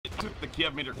the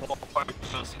Kiev major qualifier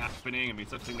just happening. I mean,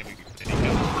 such significant that he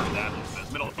can for that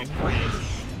as middle lane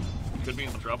freeze. Could be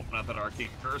in some trouble, not that arcane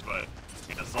curse, but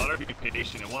Slaughter be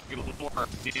patient and want to get a little more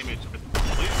damage with the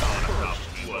lead on top.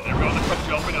 Well, there we go, the quick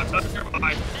jumping out, touch here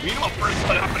behind. Meanwhile, first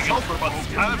cut happening elsewhere, but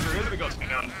Skylander is going to go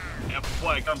down. And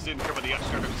Fly comes in here, but the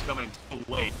extra is coming too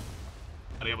late.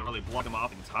 Not able to really block him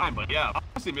off in time, but yeah,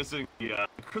 obviously missing the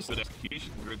crystal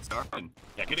execution grid star, and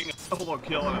yeah, getting a solo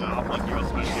kill and an off like hero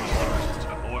special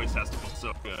always has to feel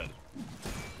so good.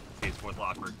 Case fourth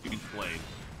Lockberg being played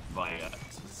by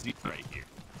Z right here.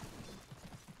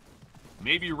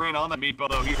 Maybe Rain on the meatball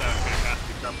though, he's having a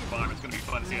fantastic jump bomb. It's gonna be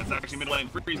fun to see. It's actually mid lane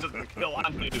freeze does the kill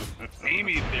onto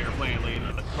Amy there playing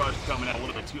later. The crush coming out a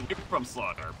little bit too late from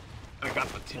Slaughter. I got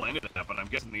the tail end of that, but I'm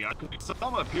guessing the some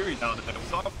period now that we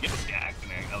saw him get gagged in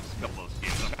there. That was a couple of those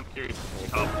games. I'm kind of curious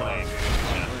how playing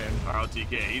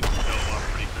ROTK. He's still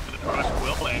pretty good for the crush.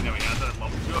 Will land. Now he has that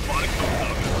level 2 body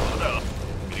comes up.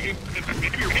 Maybe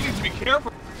Rain needs to be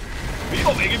careful.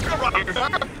 People make it come right here.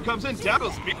 Comes in, down to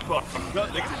a speed bump.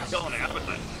 They can kill an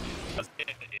appetite.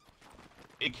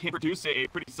 It can produce a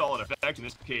pretty solid effect in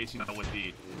this case, you know, with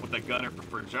the gunner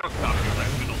for General Cop.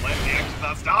 Middle lane, the action's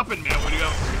not stopping, man. When you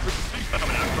have speed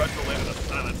coming out, Crush will land in the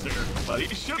silencer. But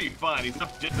he should be fine. He's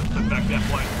enough distance to affect that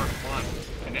flying first one.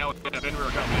 And now we have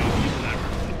Enver coming in. He's an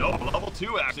no, level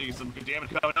 2 actually, some good damage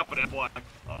coming up, but FY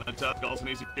on the top also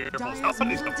needs to be careful.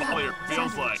 Somebody's gonna fall here,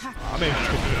 feels like. I mean,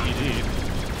 it's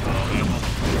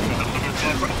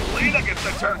Lena gets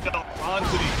the turn down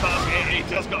onto the top. He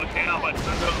just got down, but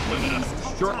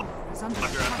short under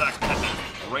attack.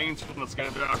 Range from the sky.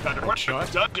 What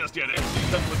shot? Done just yet. Chris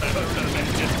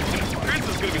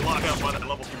is going to be locked out by that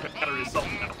level 2 battery assault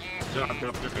now.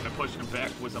 They're going to push him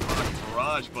back with a rocket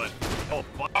barrage, but oh,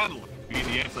 finally, being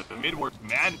the answer, the Midwest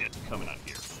madness coming out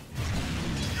here.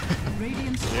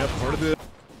 Yeah, part of the.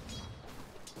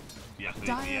 Yeah,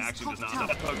 the action does not.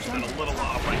 That poke's been a little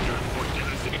off right here.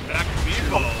 Unfortunately, sitting back to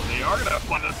Meepo. They are going to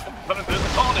find this. There's a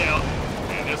call down.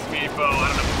 And this Meepo,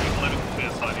 I don't know if we're going to limit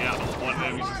this on. Yeah, the one of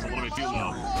them, he's just a little bit too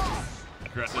low.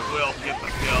 Aggressive will get the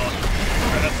kill.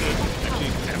 Aggressive.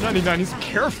 Actually, M99, he's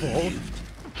careful.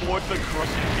 Fourth the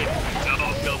crush. No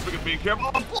kills. Look at being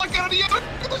careful. Oh, block out of the other.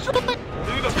 Get the shot.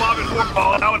 They need to pop it for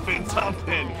ball. That would have been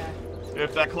something.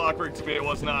 If that Clockwork speed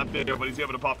was not there, but he's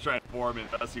able to pop transform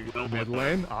and does here. Mid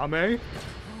lane, Ame.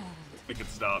 We can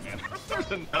stop, man.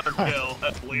 There's another kill.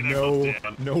 That's Lena goes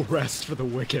down. No rest for the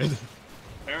wicked.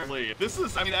 Apparently, this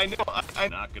is, I mean, I know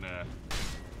I'm not gonna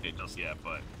hit just yet,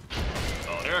 but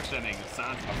oh, they're extending the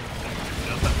sound.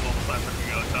 Just that global side for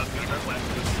go. Todd's gonna go land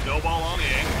with the snowball on the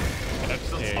end.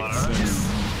 Excellent spawner.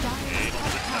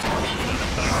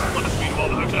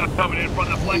 Coming in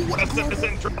front of the flank. West is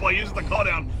in trouble. He uses the call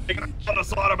down. He's gonna cut a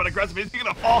Slaughter, but aggressive. He's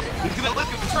gonna fall. He's gonna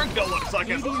lift the turn kill. Looks like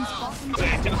it.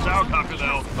 Ten shower copter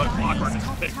though, but Clockwork is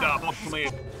picked up. Ultimately,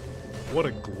 what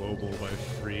a global by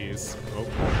Freeze. Oh,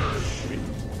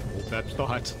 hold that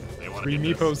thought. 3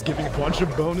 Meepos giving a bunch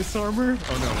of bonus armor.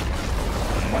 Oh no.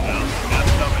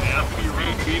 That's coming out.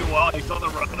 Meanwhile, he's on the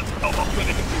run.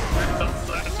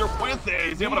 Sir Fuente,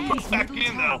 he's able to put back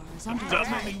in though.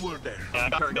 Doesn't were there.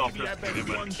 Turned off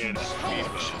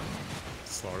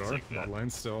Slaughter,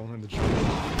 bloodline still in the jungle.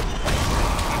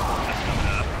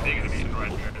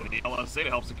 Right here. And the LSA to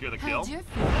help secure the kill.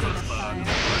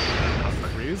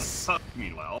 Freeze.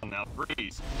 Meanwhile, now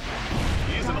Freeze.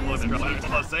 He's in a little bit of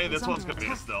LSA. This one's going to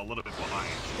be still a little bit behind.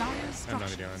 I'm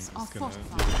not again. Just gonna.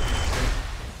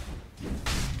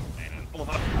 A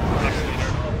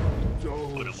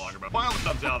little bit longer, but finally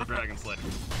comes out of the Dragon Slayer.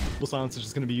 Well, Silence is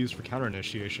just going to be used for counter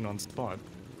initiation on spot.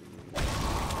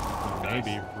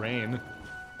 Maybe Rain.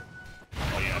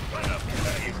 Oh yeah, right up.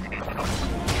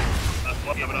 That's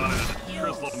what giving on it.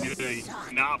 Crystal immunity,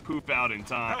 not poop out in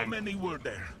time. How many were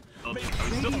there?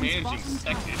 He's still managing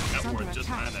second. Network just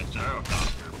behind that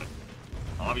gyrocopter, but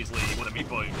obviously with a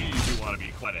Meepo, you do want to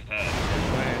be quite ahead.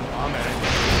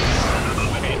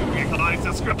 It's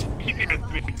a script. He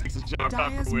takes a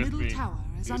gyrocopter with me.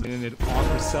 And it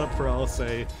offers setup for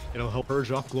LSA. It'll help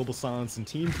purge off global silence in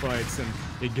team fights, and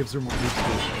it gives her more reach to the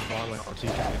bottom line RTK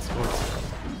and sports.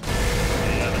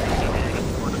 Yeah,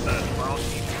 that's part of that. Tomorrow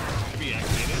should be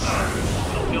activated.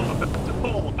 He'll have to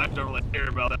pull. I don't really care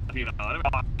about that. You know,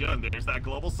 I'm good. There's that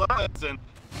global silence, and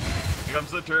here comes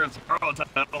the turn. So Carl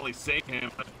not only save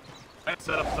him, but I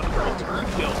set up some turn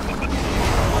kills.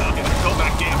 Go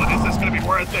back in, but is this going to be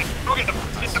worth it? Go get the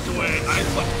fist away. I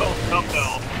look both up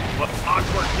though, but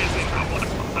Clockwork isn't.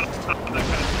 That kind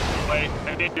of way.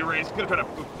 And Davey Ray's going to try to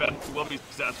poof back. He will be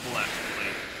successful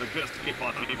actually. The good escape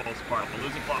on the evil's part. But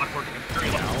losing Clockwork and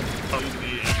very loud. Using the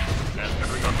there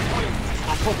we go.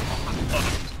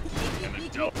 And then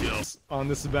on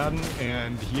this Abaddon,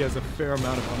 and he has a fair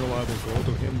amount of unreliable gold,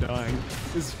 so him dying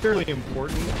is fairly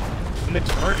important. And the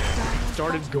Tart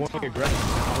started going aggressive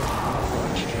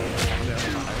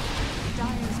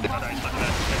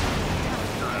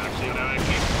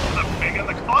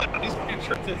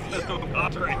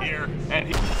He's right here, and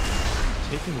he's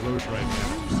taking Roche right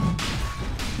now.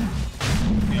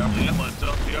 Yeah, let's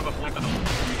you have a flip in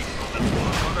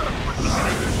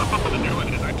the new one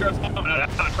is I trust coming out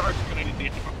charge gonna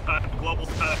need the global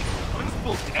side. I mean, this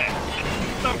bull's dead.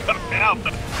 Some coming out,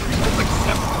 but it's like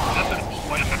 7 at this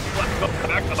point. Let's go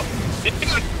back up.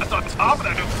 That's on top of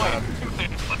that new play.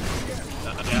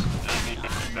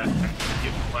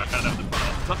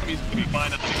 Something's gonna be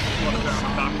fine. I think what I'm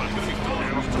talking about is gonna be cool.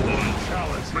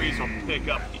 Freeze will pick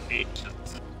up the agents.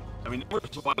 I mean, the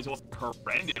first one was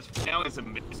horrendous. Now it's a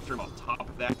MidasHim on top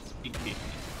of that.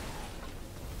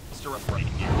 Mr. Up right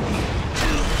here.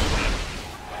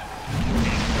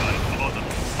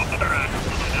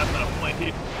 That's not a play.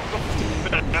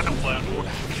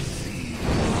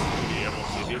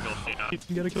 He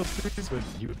can get a kill threes, but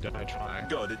he would die trying.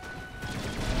 Got it.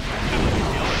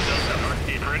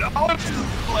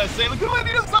 Let's say, look at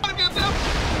he doesn't get down.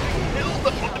 Kill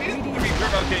the one. He's gonna be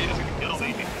okay. He doesn't kill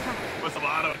me. With a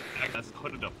lot of that's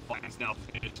hooded up. He's now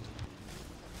finished.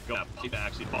 Go to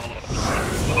actually follow up.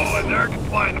 Oh, and they're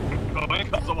flying. Oh, in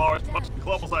comes the Mars.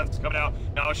 Global signs coming out.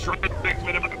 Now, Shrine next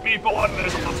minute, but people on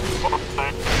this. Breathing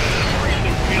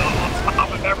feel on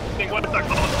top of everything. What is that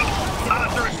called?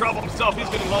 Silencer in trouble himself. He's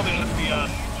getting loaded at the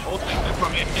ultimate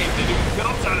from it. They do good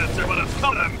on Silencer, but it's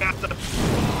coming out. Massive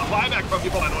buyback from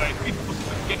people, by the way.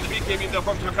 Getting the BKB though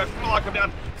from Turk. Lock him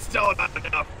down. Still not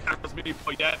enough. There's me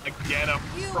yet again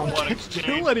from one exchange.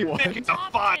 Kill anyone. It's a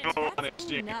final one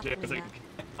exchange.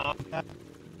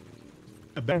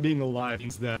 Abaddon being alive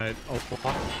means that a lot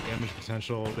of damage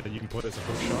potential that you can put as a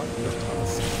hook shot.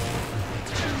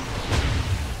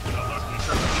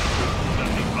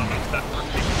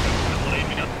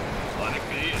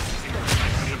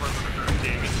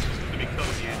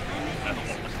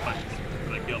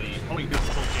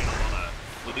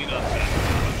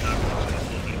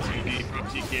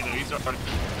 He's already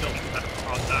still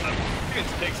across that. I think it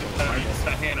takes him time.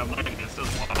 That hand of mine just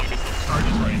doesn't want to get those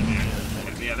charges right in there.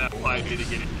 And yeah, that 5 to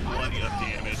get plenty of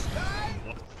damage.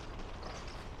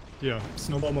 Yeah,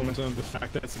 snowball momentum, the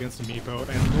fact that it's against a Meepo,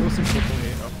 and most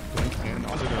importantly, a blink hand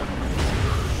onto the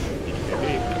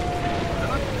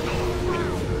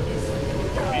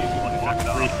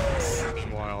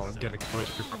while getting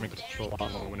close to farming potential a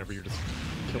lot more whenever you're just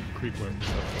killing creep loop and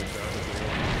stuff like that.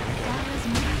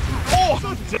 Oh!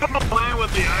 Down playing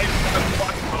with the ice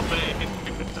blocking all day.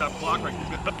 It's a block right he's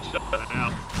gonna shut that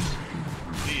out.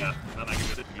 Yeah, then I can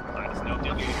get it behind us. No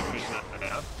dealing information that I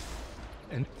have.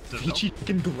 And Peachy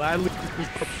can gladly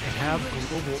have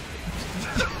global.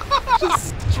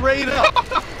 Just straight up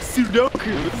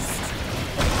Sudokus.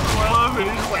 Well, I mean,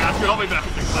 he's just like, I'll be back.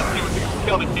 Let's see what he can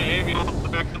kill the game. You know, the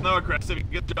back to no aggressive. You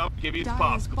can get the jump, give you his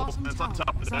pops. That's on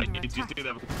top of that. You just do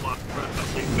that with the block.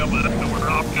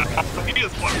 We're off now. He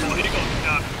is wonderful. He goes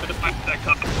down. Despite that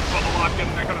cut. Well, the lock in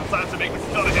there comes inside to make me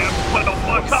kill to him. But no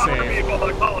one caught for people.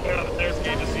 I call him out. There's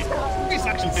game to see. He's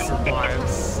actually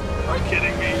survives. Are you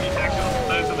kidding me? He actually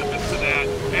lives in the midst of that.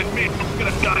 And me, I'm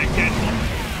gonna die again.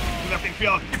 Nothing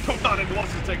feel comes on and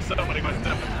wants to take somebody, but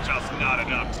that's just not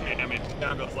enough damage.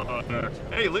 Down goes low.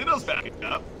 Hey, Lito's backing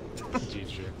up.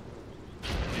 GG.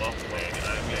 Well played.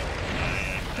 I mean,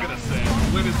 I'm gonna say,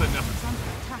 win is enough.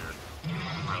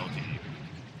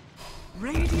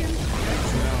 Radiant.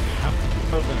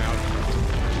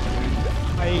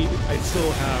 I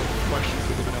still have questions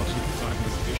with the